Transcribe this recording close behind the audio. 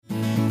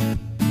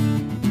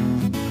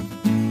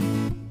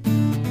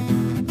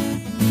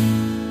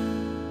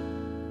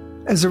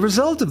As a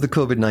result of the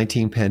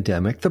COVID-19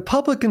 pandemic, the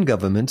public and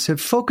governments have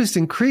focused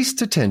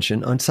increased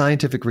attention on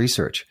scientific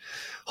research,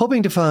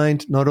 hoping to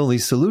find not only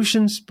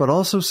solutions, but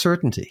also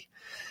certainty.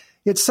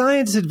 Yet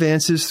science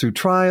advances through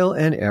trial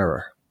and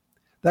error.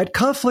 That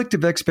conflict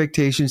of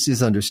expectations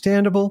is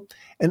understandable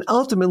and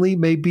ultimately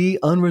may be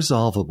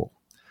unresolvable.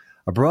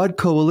 A broad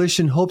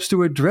coalition hopes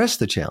to address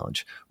the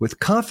challenge with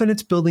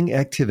confidence-building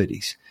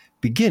activities,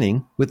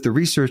 beginning with the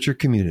researcher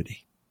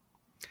community.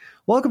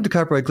 Welcome to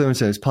Copyright Clearance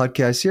Center's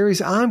podcast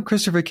series. I'm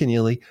Christopher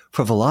Kenneally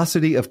for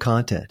Velocity of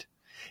Content.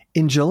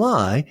 In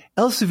July,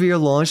 Elsevier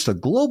launched a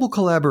global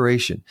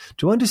collaboration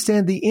to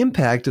understand the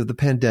impact of the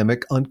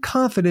pandemic on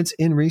confidence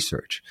in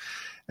research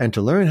and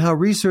to learn how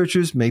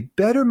researchers may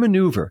better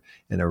maneuver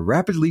in a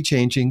rapidly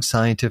changing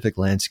scientific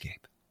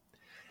landscape.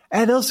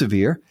 At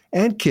Elsevier,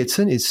 Ann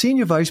Kitson is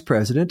Senior Vice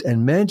President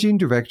and Managing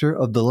Director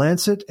of The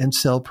Lancet and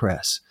Cell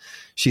Press.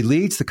 She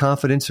leads the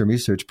Confidence in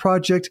Research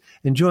Project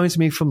and joins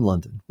me from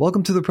London.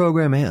 Welcome to the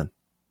program, Ann.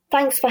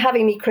 Thanks for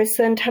having me, Chris,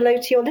 and hello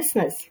to your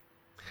listeners.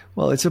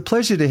 Well, it's a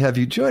pleasure to have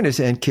you join us,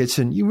 Ann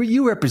Kitson.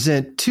 You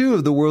represent two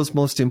of the world's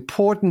most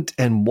important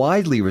and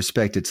widely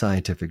respected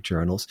scientific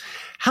journals.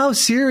 How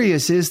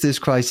serious is this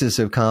crisis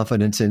of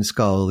confidence in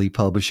scholarly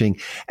publishing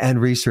and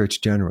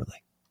research generally?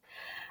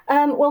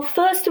 Well,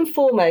 first and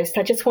foremost,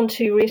 I just want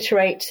to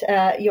reiterate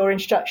your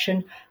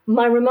introduction.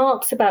 My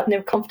remarks about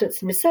the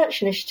Confidence in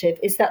Research Initiative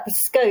is that the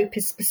scope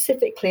is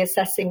specifically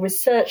assessing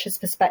researchers'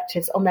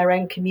 perspectives on their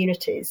own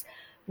communities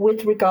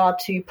with regard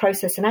to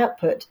process and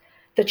output,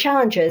 the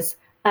challenges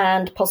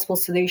and possible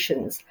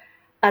solutions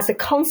as a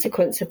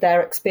consequence of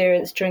their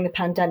experience during the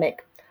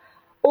pandemic.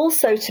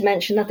 Also to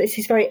mention that this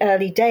is very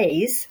early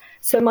days,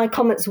 so my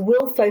comments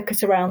will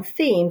focus around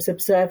themes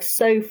observed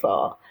so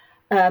far.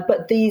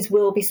 But these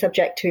will be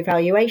subject to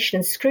evaluation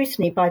and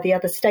scrutiny by the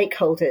other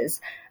stakeholders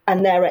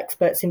and their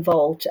experts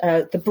involved,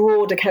 the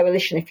broader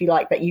coalition, if you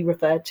like, that you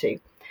referred to.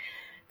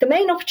 The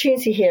main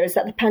opportunity here is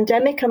that the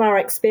pandemic and our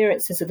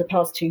experiences of the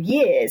past 2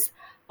 years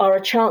are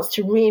a chance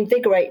to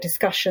reinvigorate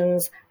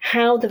discussions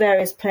how the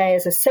various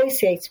players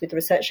associated with the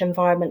research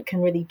environment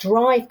can really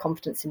drive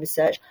confidence in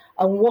research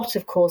and what,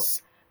 of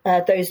course,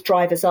 those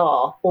drivers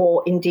are,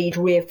 or indeed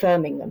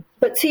reaffirming them.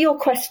 But to your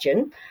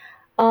question,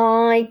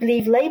 I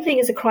believe labelling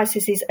as a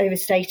crisis is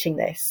overstating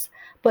this,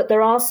 but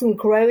there are some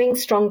growing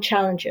strong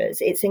challenges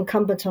it's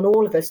incumbent on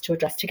all of us to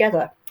address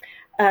together.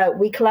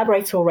 We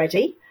collaborate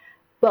already,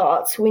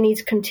 but we need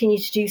to continue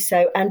to do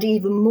so, and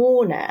even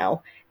more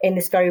now in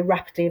this very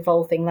rapidly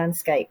evolving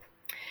landscape.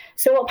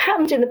 So what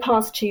happened in the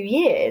past 2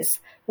 years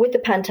with the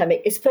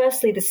pandemic is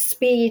firstly the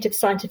speed of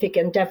scientific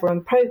endeavour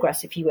and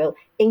progress, if you will,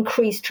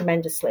 increased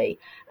tremendously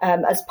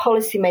as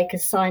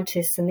policymakers,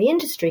 scientists and the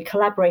industry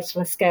collaborated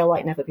on a scale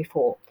like never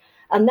before.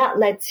 And that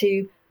led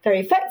to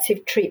very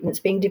effective treatments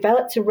being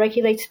developed and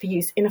regulated for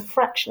use in a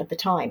fraction of the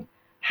time.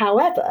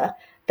 However,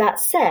 that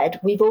said,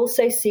 we've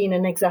also seen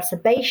an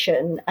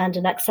exacerbation and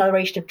an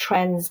acceleration of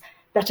trends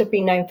that have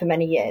been known for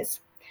many years.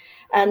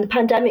 And the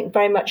pandemic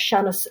very much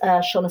shone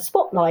a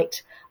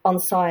spotlight on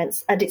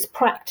science and its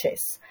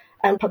practice,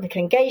 and public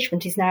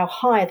engagement is now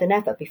higher than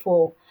ever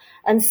before.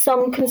 And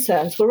some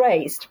concerns were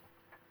raised.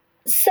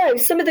 So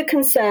some of the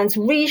concerns,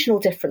 regional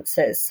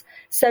differences.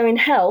 So in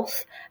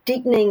health,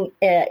 deepening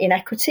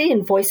inequity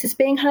and voices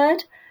being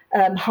heard,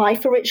 high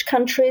for rich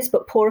countries,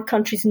 but poorer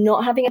countries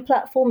not having a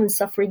platform and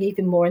suffering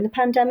even more in the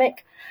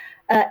pandemic.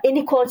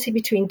 Inequality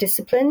between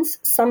disciplines,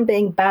 some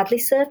being badly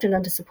served and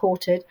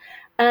under-supported.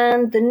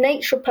 And the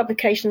nature of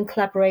publication and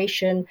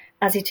collaboration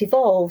as it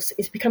evolves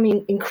is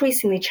becoming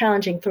increasingly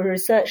challenging for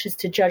researchers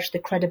to judge the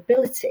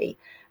credibility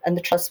and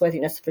the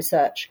trustworthiness of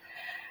research.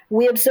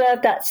 We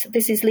observe that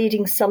this is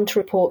leading some to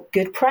report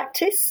good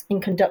practice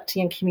in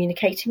conducting and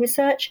communicating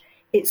research.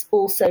 It's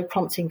also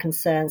prompting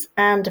concerns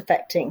and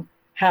affecting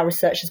how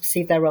researchers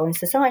perceive their role in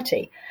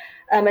society.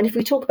 And if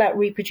we talk about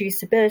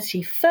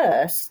reproducibility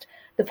first,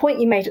 the point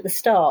you made at the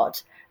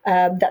start,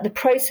 that the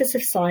process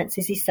of science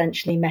is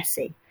essentially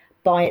messy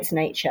by its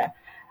nature.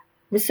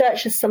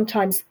 Researchers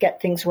sometimes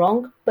get things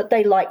wrong, but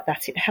they like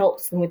that. It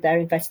helps them with their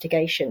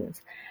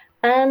investigations.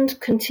 And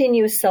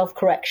continuous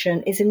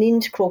self-correction is an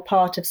integral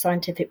part of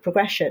scientific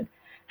progression.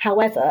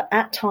 However,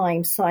 at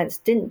times, science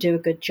didn't do a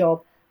good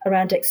job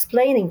around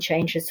explaining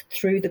changes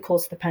through the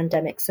course of the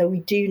pandemic, so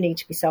we do need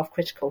to be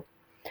self-critical.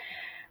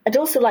 I'd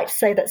also like to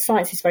say that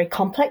science is very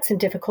complex and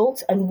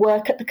difficult, and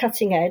work at the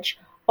cutting edge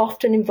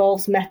often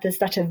involves methods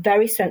that are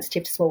very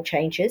sensitive to small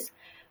changes.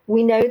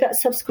 We know that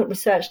subsequent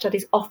research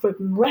studies often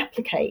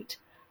replicate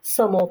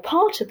some or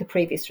part of the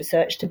previous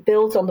research to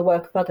build on the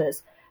work of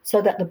others, so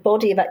that the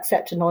body of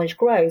accepted knowledge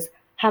grows.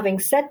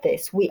 Having said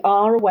this, we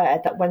are aware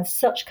that when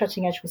such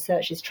cutting-edge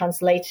research is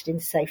translated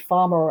into, say,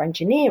 pharma or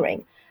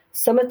engineering,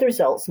 some of the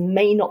results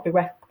may not be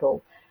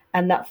replicable,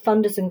 and that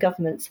funders and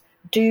governments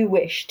do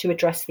wish to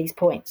address these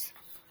points.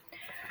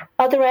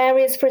 Other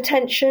areas for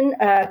attention,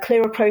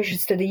 clear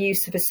approaches to the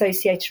use of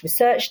associated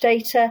research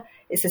data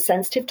is a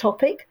sensitive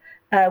topic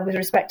with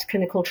respect to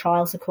clinical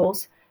trials, of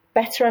course.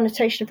 Better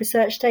annotation of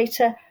research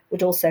data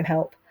would also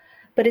help.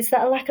 But is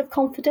that a lack of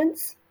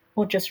confidence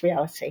or just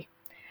reality?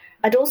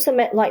 I'd also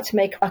like to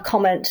make a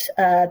comment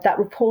that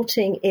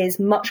reporting is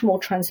much more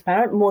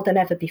transparent, more than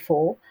ever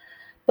before.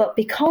 But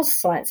because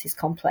science is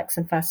complex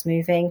and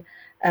fast-moving,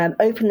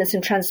 openness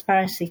and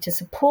transparency to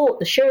support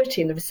the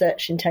surety and the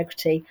research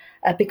integrity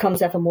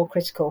becomes ever more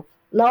critical.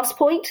 Last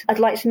point I'd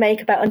like to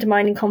make about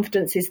undermining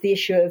confidence is the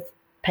issue of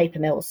paper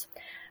mills.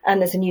 And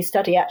there's a new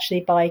study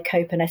actually by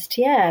COPE and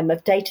STM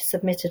of data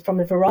submitted from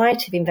a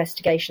variety of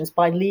investigations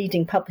by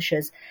leading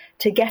publishers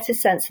to get a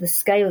sense of the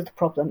scale of the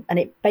problem. And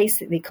it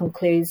basically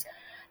concludes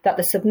that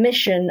the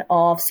submission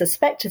of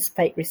suspected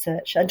fake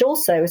research and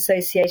also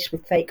associated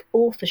with fake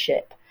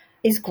authorship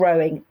is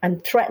growing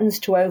and threatens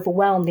to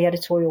overwhelm the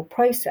editorial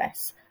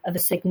process of a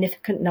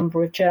significant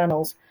number of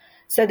journals.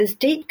 So there's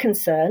deep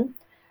concern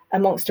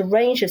amongst a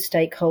range of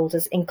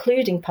stakeholders,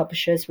 including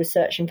publishers,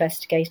 research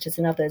investigators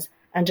and others,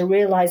 and a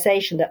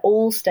realisation that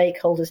all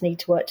stakeholders need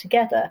to work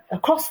together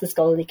across the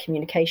scholarly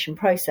communication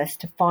process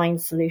to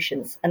find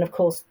solutions. And of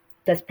course,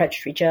 there's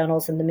predatory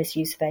journals and the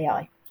misuse of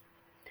AI.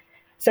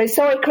 So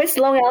sorry, Chris,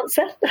 long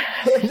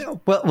answer.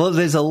 Well,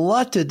 there's a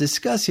lot to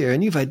discuss here,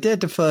 and you've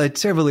identified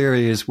several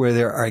areas where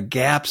there are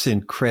gaps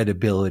in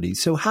credibility.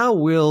 So how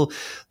will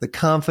the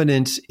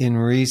Confidence in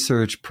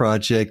Research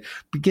project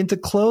begin to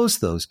close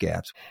those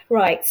gaps?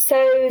 Right.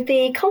 So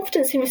the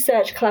Confidence in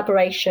Research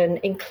collaboration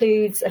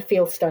includes a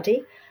field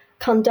study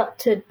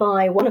conducted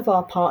by one of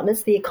our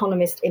partners, The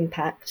Economist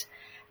Impact.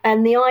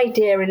 And the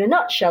idea in a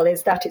nutshell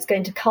is that it's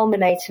going to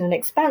culminate in an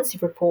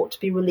expansive report to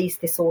be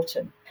released this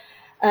autumn.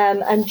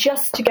 And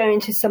just to go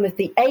into some of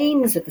the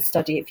aims of the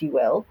study, if you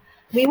will,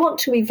 we want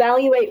to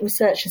evaluate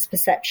researchers'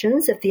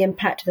 perceptions of the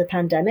impact of the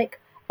pandemic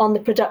on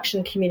the production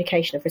and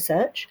communication of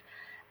research,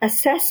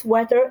 assess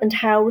whether and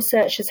how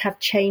researchers have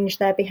changed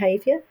their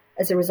behaviour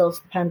as a result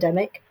of the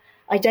pandemic,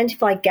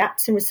 identify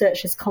gaps in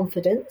researchers'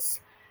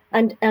 confidence,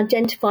 and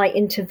identify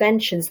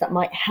interventions that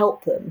might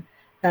help them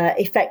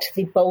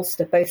effectively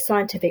bolster both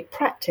scientific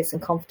practice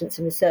and confidence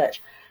in research.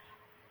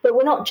 But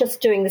we're not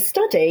just doing the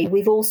study,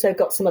 we've also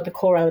got some other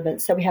core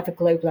elements. So we have a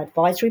global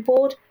advisory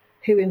board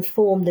who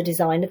inform the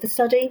design of the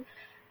study.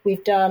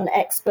 We've done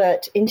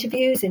expert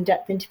interviews,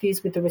 in-depth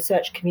interviews with the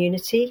research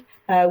community.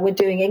 We're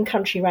doing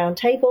in-country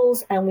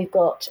roundtables, and we've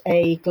got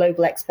a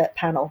global expert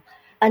panel.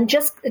 And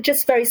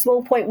just very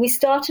small point, we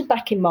started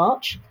back in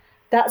March.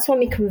 That's when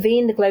we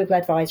convened the global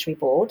advisory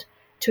board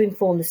to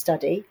inform the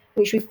study,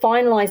 which we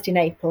finalised in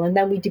April, and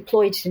then we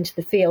deployed it into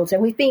the field.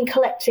 And we've been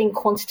collecting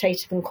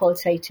quantitative and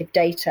qualitative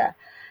data.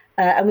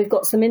 And we've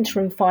got some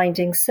interim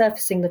findings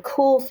surfacing the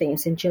core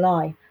themes in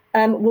July.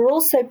 We're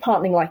also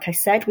partnering, like I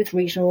said, with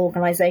regional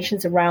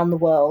organisations around the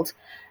world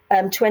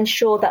to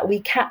ensure that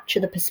we capture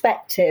the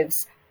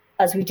perspectives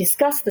as we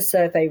discuss the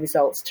survey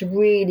results to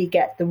really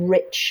get the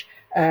rich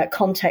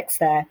context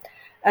there.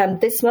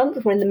 This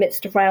month, we're in the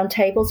midst of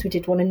roundtables. We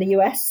did one in the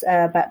US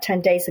about 10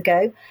 days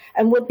ago,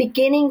 and we're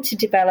beginning to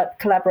develop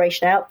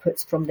collaboration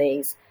outputs from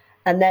these.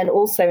 And then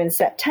also in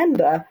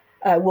September,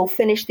 we'll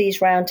finish these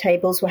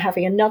roundtables. We're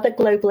having another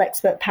global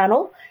expert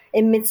panel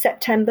in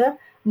mid-September,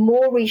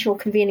 more regional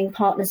convening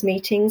partners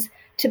meetings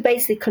to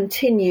basically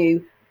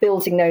continue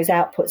building those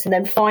outputs. And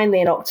then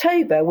finally in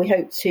October, we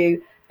hope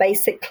to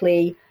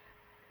basically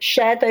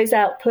share those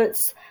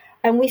outputs.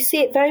 And we see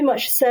it very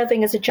much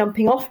serving as a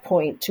jumping off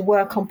point to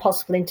work on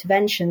possible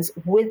interventions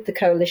with the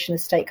coalition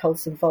of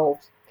stakeholders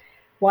involved.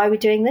 Why are we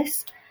doing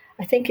this?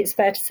 I think it's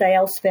fair to say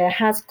Elsevier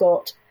has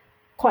got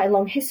quite a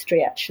long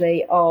history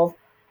actually of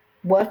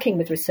working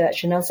with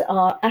research, and as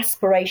our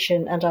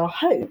aspiration and our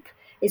hope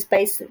is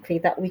basically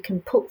that we can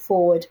put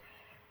forward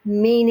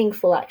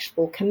meaningful,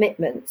 actionable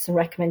commitments and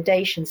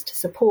recommendations to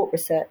support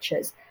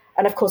researchers.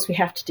 And of course, we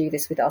have to do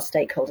this with our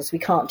stakeholders. We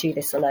can't do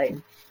this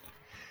alone.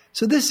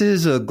 So this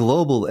is a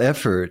global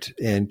effort,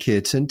 Ann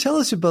Kitts, and tell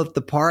us about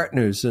the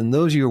partners and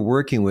those you're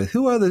working with.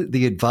 Who are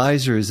the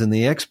advisors and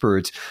the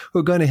experts who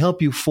are going to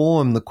help you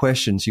form the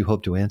questions you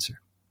hope to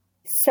answer?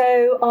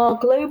 So our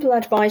global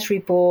advisory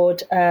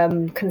board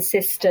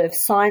consists of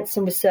science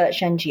and research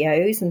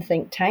NGOs and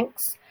think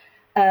tanks,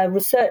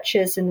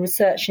 researchers and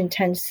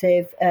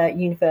research-intensive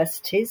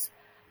universities,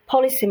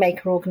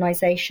 policymaker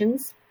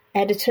organisations,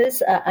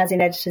 editors, as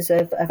in editors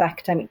of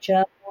academic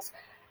journals,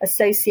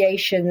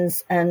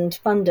 associations and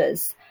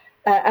funders.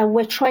 And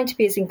we're trying to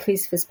be as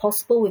inclusive as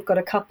possible. We've got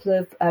a couple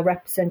of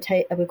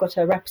we've got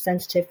a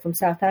representative from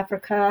South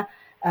Africa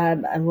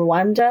and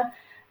Rwanda,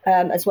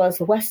 as well as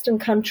the Western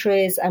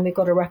countries, and we've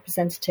got a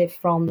representative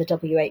from the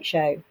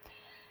WHO.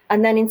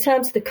 And then in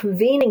terms of the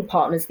convening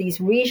partners, these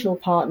regional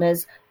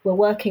partners, we're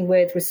working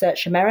with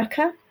Research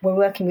America, we're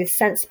working with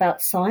Sense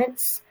About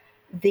Science,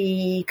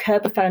 the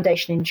Kerber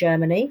Foundation in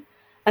Germany,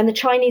 and the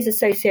Chinese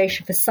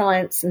Association for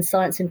Science and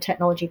Science and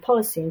Technology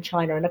Policy in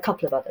China, and a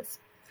couple of others.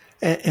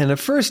 And a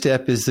first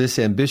step is this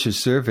ambitious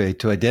survey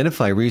to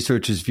identify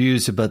researchers'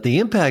 views about the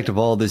impact of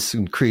all this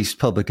increased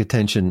public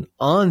attention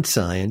on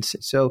science.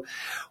 So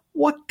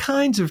what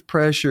kinds of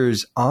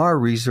pressures are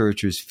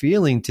researchers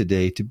feeling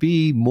today to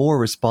be more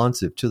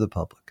responsive to the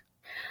public?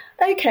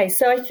 Okay,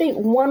 so I think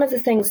one of the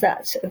things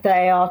that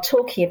they are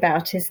talking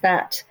about is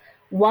that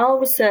while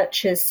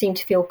researchers seem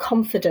to feel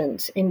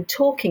confident in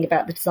talking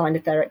about the design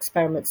of their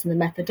experiments and the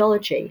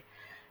methodology,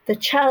 the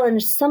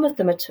challenge some of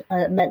them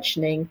are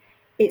mentioning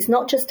is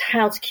not just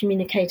how to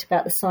communicate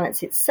about the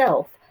science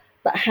itself,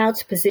 but how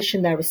to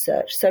position their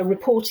research, so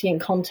reporting in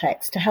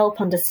context to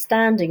help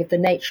understanding of the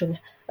nature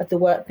of the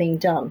work being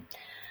done.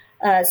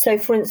 So,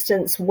 for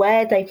instance,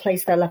 where they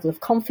place their level of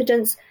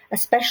confidence,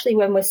 especially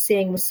when we're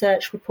seeing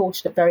research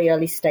reported at very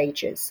early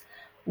stages.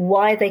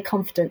 Why are they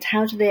confident?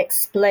 How do they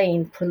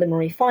explain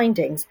preliminary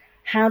findings?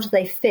 How do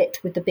they fit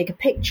with the bigger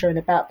picture and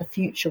about the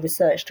future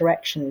research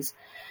directions?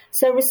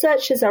 So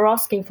researchers are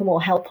asking for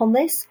more help on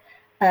this.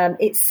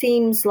 It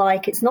seems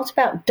like it's not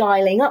about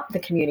dialing up the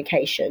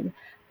communication,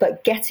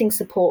 but getting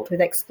support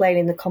with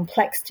explaining the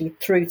complexity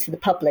through to the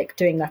public,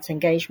 doing that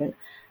engagement.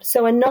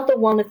 So another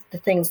one of the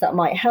things that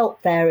might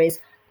help there is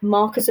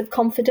markers of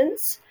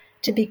confidence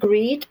to be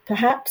agreed,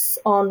 perhaps,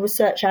 on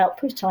research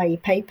output, i.e.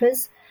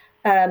 papers.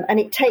 And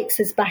it takes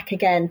us back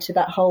again to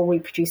that whole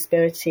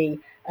reproducibility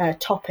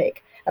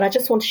topic. And I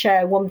just want to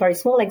share one very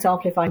small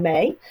example, if I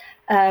may,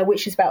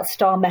 which is about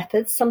STAR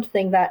methods,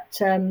 something that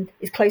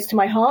is close to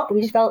my heart.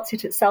 We developed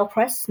it at Cell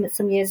Press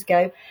some years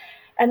ago.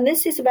 And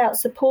this is about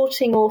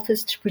supporting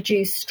authors to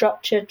produce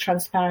structured,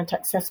 transparent,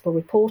 accessible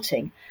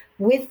reporting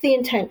with the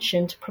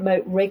intention to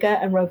promote rigour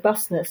and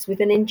robustness with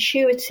an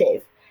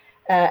intuitive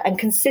and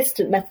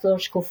consistent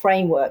methodological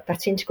framework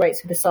that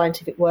integrates with the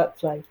scientific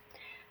workflow.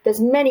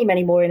 There's many,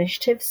 many more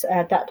initiatives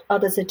that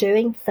others are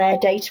doing. Fair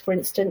Data, for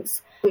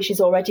instance, which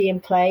is already in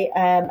play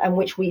and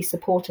which we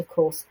support, of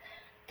course.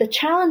 The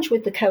challenge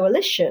with the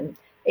coalition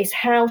is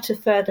how to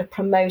further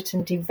promote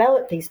and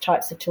develop these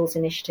types of tools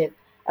initiative.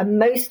 And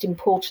most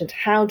important,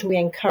 how do we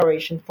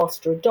encourage and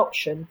foster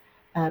adoption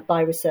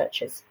by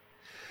researchers?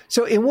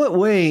 So in what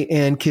way,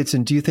 Ann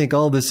Kitson, do you think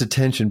all this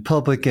attention,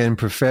 public and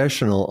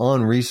professional,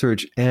 on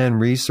research and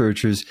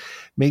researchers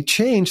may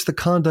change the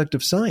conduct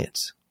of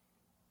science?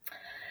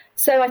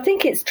 So I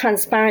think it's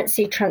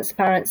transparency,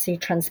 transparency,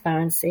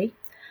 transparency.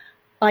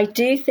 I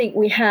do think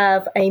we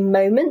have a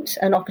moment,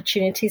 an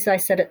opportunity, as I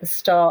said at the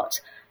start,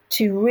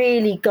 to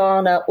really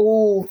garner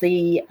all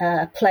the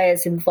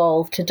players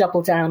involved to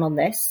double down on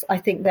this. I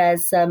think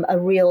there's a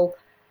real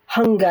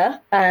hunger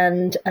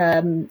and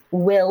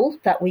will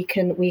that we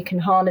can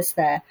harness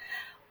there.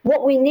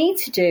 What we need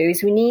to do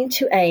is we need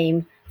to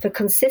aim for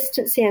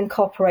consistency and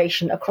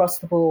cooperation across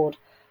the board.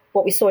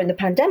 What we saw in the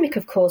pandemic,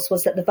 of course,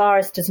 was that the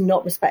virus does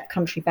not respect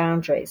country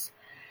boundaries.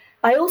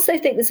 I also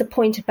think there's a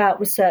point about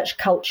research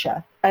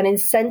culture and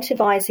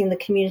incentivizing the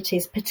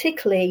communities,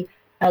 particularly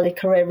early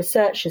career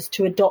researchers,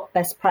 to adopt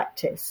best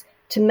practice,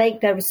 to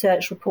make their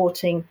research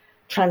reporting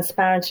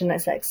transparent and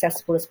as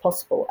accessible as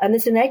possible. And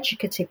there's an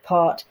educative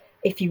part,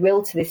 if you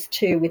will, to this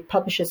too, with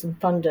publishers and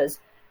funders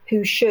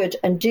who should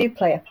and do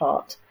play a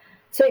part.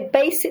 So it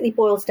basically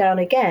boils down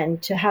again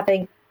to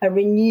having a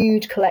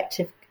renewed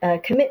collective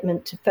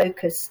commitment to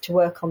focus, to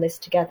work on this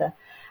together.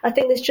 I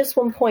think there's just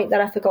one point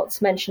that I forgot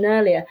to mention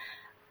earlier.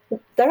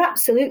 There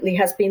absolutely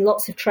has been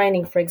lots of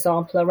training, for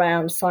example,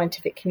 around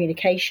scientific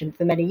communication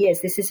for many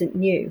years. This isn't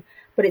new,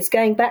 but it's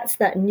going back to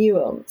that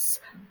nuance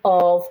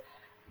of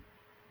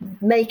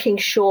making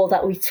sure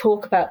that we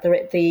talk about the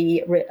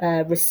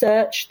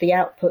research, the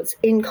outputs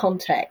in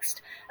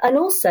context, and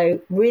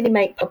also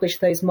really publish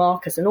those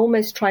markers and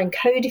almost try and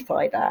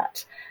codify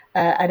that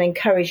and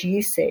encourage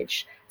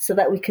usage so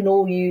that we can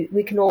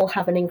all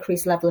have an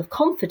increased level of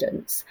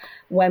confidence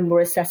when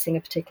we're assessing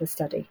a particular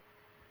study.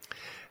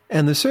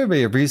 And the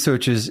survey of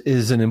researchers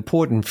is an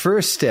important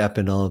first step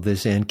in all of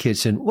this, Ann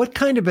Kitson. What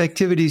kind of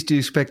activities do you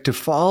expect to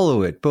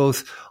follow it,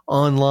 both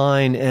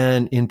online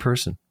and in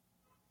person?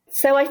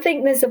 So I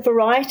think there's a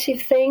variety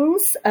of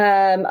things.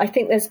 I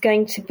think there's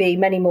going to be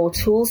many more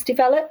tools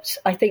developed.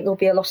 I think there'll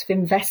be a lot of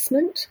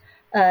investment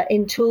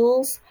in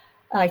tools.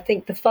 I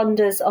think the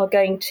funders are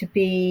going to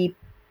be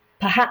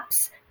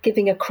perhaps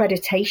giving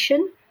accreditation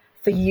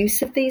for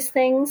use of these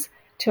things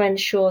to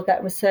ensure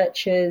that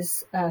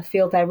researchers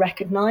feel they're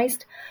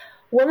recognised.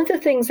 One of the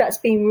things that's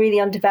been really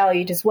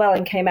undervalued as well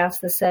and came out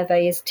of the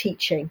survey is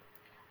teaching.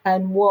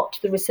 And what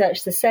the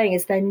researchers are saying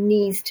is there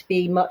needs to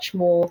be much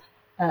more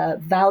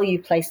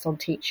value placed on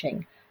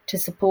teaching to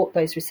support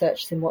those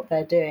researchers in what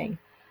they're doing.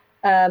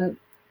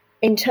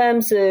 In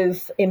terms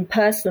of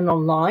in-person and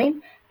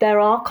online, there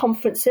are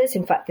conferences.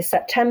 In fact, this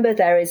September,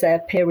 there is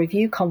a peer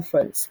review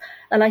conference.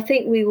 And I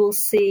think we will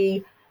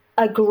see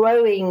a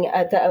growing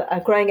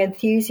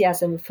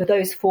enthusiasm for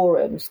those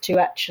forums to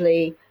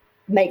actually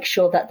make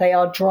sure that they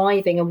are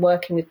driving and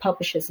working with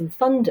publishers and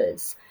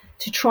funders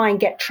to try and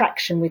get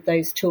traction with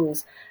those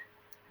tools.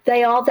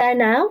 They are there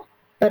now,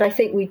 but I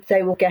think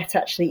they will get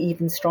actually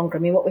even stronger.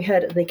 I mean, what we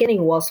heard at the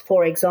beginning was,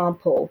 for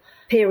example,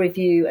 peer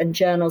review and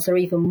journals are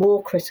even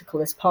more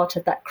critical as part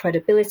of that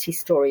credibility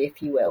story,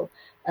 if you will,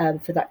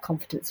 for that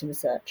confidence in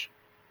research.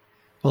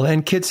 Well,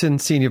 Ann Kitson,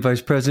 Senior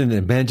Vice President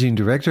and Managing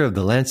Director of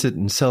The Lancet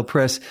and Cell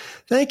Press,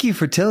 thank you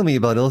for telling me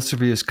about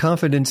Elsevier's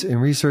confidence in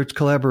research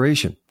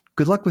collaboration.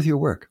 Good luck with your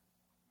work.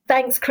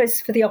 Thanks,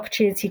 Chris, for the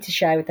opportunity to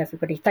share with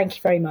everybody. Thank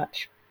you very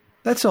much.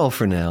 That's all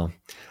for now.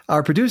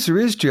 Our producer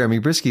is Jeremy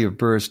Brisky of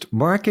Burst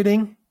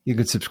Marketing. You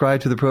can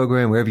subscribe to the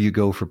program wherever you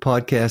go for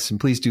podcasts, and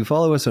please do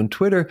follow us on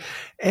Twitter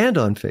and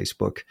on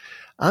Facebook.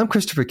 I'm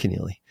Christopher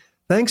Kenneally.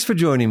 Thanks for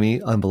joining me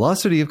on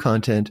Velocity of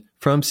Content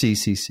from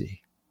CCC.